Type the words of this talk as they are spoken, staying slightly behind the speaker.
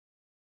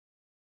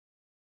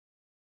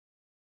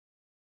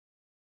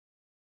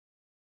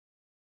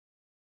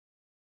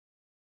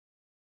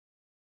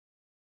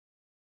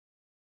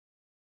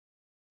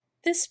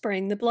This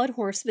spring, the Blood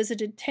Horse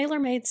visited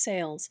TaylorMade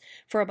Sales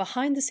for a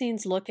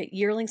behind-the-scenes look at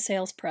Yearling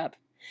sales prep.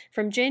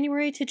 From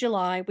January to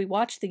July, we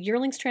watched the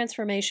Yearling's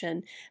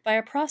transformation by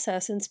a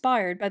process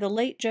inspired by the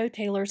late Joe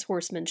Taylor's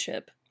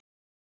horsemanship.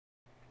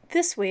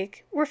 This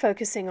week, we're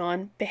focusing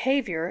on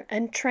behavior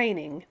and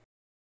training.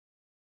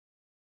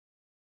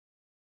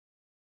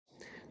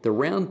 The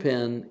round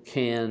pen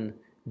can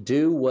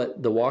do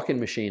what the walking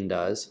machine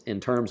does in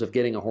terms of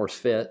getting a horse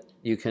fit.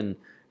 You can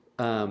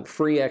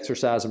free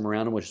exercise them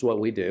around them, which is what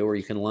we do, or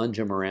you can lunge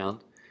them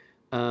around.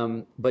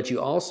 But you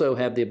also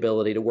have the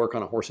ability to work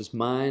on a horse's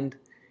mind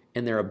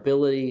and their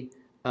ability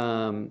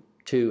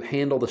to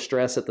handle the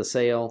stress at the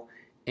sale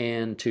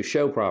and to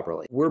show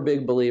properly. We're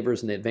big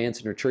believers in the advance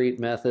and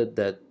retreat method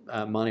that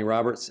Monty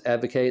Roberts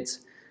advocates.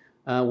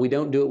 We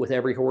don't do it with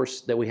every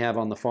horse that we have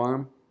on the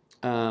farm,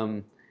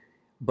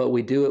 but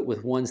we do it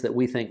with ones that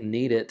we think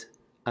need it,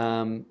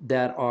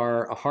 that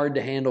are a hard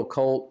to handle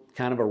colt,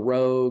 kind of a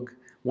rogue,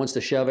 wants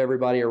to shove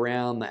everybody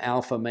around, the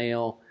alpha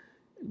male,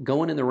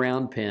 going in the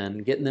round pen,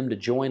 getting them to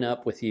join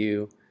up with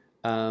you,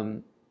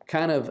 kind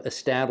of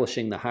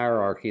establishing the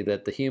hierarchy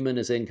that the human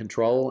is in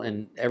control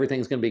and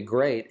everything's going to be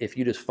great if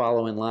you just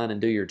follow in line and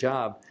do your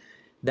job.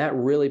 That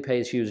really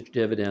pays huge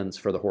dividends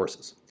for the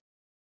horses.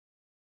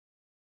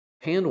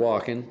 Hand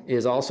walking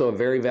is also a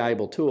very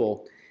valuable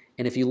tool.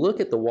 And if you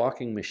look at the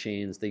walking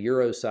machines, the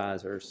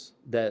Eurosizers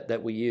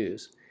that we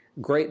use,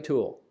 great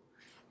tool,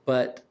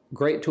 but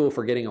great tool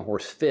for getting a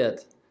horse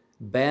fit,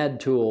 bad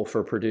tool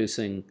for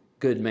producing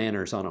good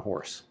manners on a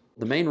horse.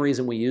 The main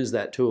reason we use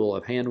that tool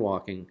of hand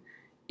walking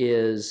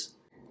is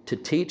to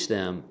teach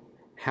them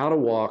how to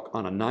walk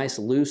on a nice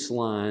loose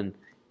line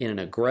in an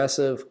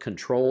aggressive,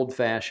 controlled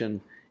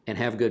fashion and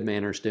have good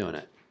manners doing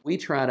it. We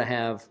try to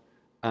have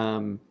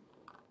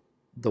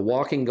the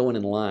walking going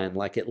in line,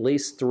 like at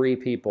least 3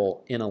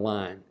 people in a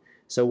line.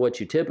 So what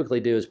you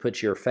typically do is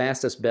put your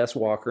fastest, best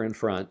walker in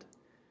front,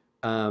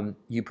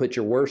 you put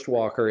your worst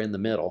walker in the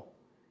middle,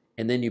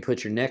 and then you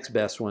put your next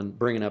best one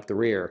bringing up the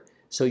rear.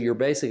 So you're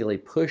basically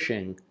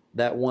pushing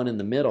that one in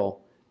the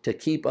middle to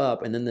keep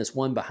up, and then this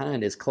one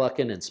behind is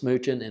clucking and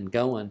smooching and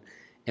going.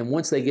 And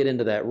once they get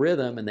into that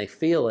rhythm and they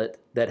feel it,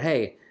 that,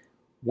 hey,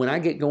 when I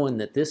get going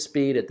at this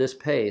speed, at this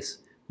pace,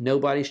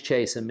 nobody's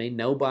chasing me,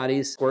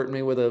 nobody's squirting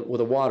me with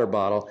a water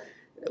bottle.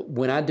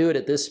 When I do it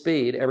at this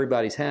speed,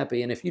 everybody's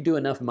happy. And if you do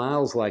enough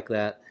miles like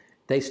that,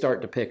 they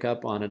start to pick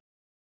up on it.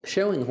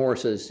 Showing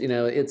horses, you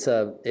know,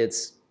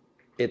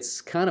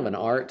 it's kind of an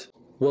art.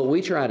 What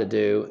we try to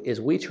do is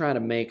we try to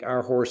make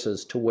our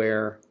horses to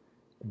where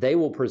they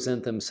will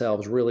present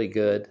themselves really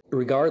good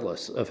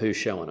regardless of who's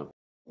showing them.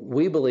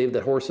 We believe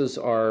that horses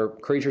are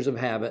creatures of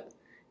habit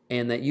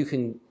and that you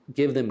can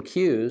give them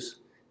cues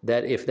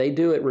that if they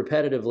do it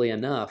repetitively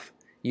enough,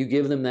 you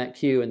give them that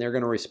cue and they're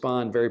going to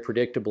respond very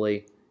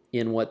predictably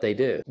in what they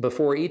do.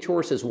 Before each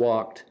horse is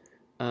walked,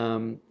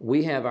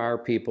 we have our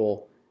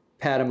people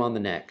pat them on the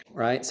neck,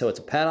 right? So it's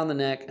a pat on the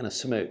neck and a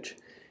smooch.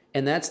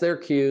 And that's their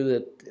cue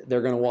that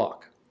they're going to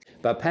walk.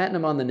 By patting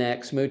them on the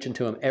neck, smooching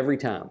to them every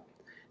time,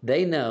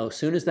 they know as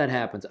soon as that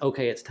happens,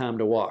 okay, it's time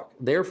to walk.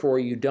 Therefore,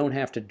 you don't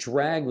have to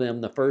drag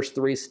them the first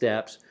 3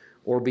 steps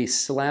or be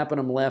slapping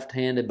them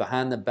left-handed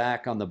behind the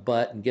back on the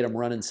butt and get them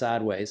running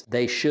sideways.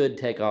 They should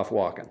take off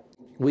walking.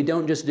 We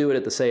don't just do it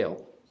at the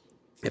sale.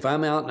 If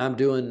I'm out and I'm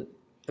doing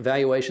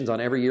evaluations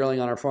on every yearling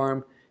on our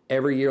farm,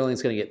 every yearling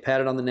is going to get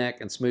patted on the neck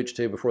and smooched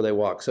to before they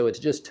walk. So it's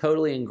just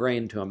totally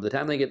ingrained to them. By the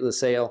time they get to the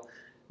sale,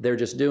 they're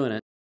just doing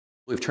it.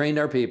 We've trained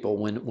our people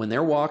when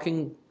they're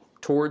walking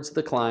towards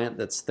the client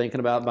that's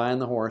thinking about buying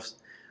the horse,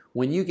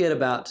 when you get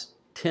about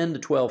 10 to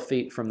 12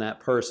 feet from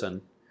that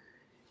person,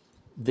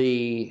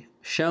 the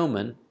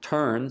showman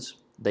turns,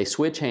 they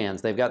switch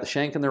hands. They've got the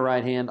shank in their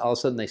right hand. All of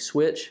a sudden they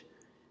switch.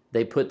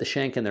 They put the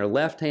shank in their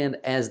left hand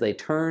as they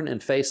turn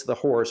and face the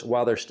horse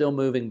while they're still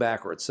moving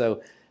backwards.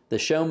 So the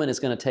showman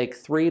is going to take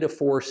 3 to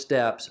 4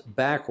 steps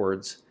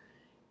backwards.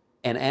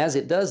 And as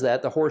it does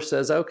that, the horse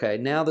says, okay,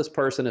 now this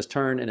person has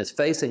turned and is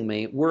facing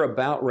me. We're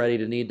about ready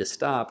to need to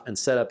stop and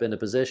set up into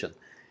position.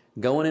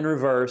 Going in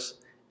reverse,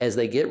 as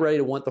they get ready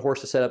to want the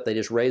horse to set up, they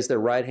just raise their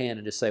right hand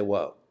and just say,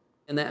 whoa.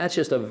 And that's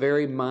just a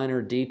very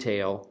minor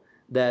detail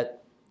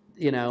that,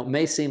 you know,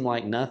 may seem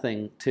like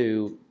nothing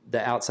to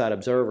the outside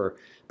observer.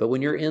 But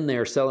when you're in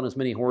there selling as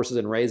many horses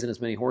and raising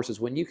as many horses,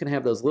 when you can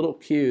have those little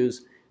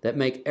cues that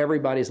make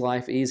everybody's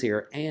life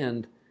easier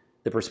and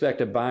the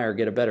prospective buyer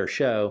get a better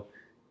show,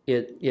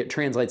 it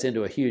translates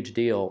into a huge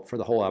deal for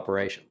the whole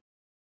operation.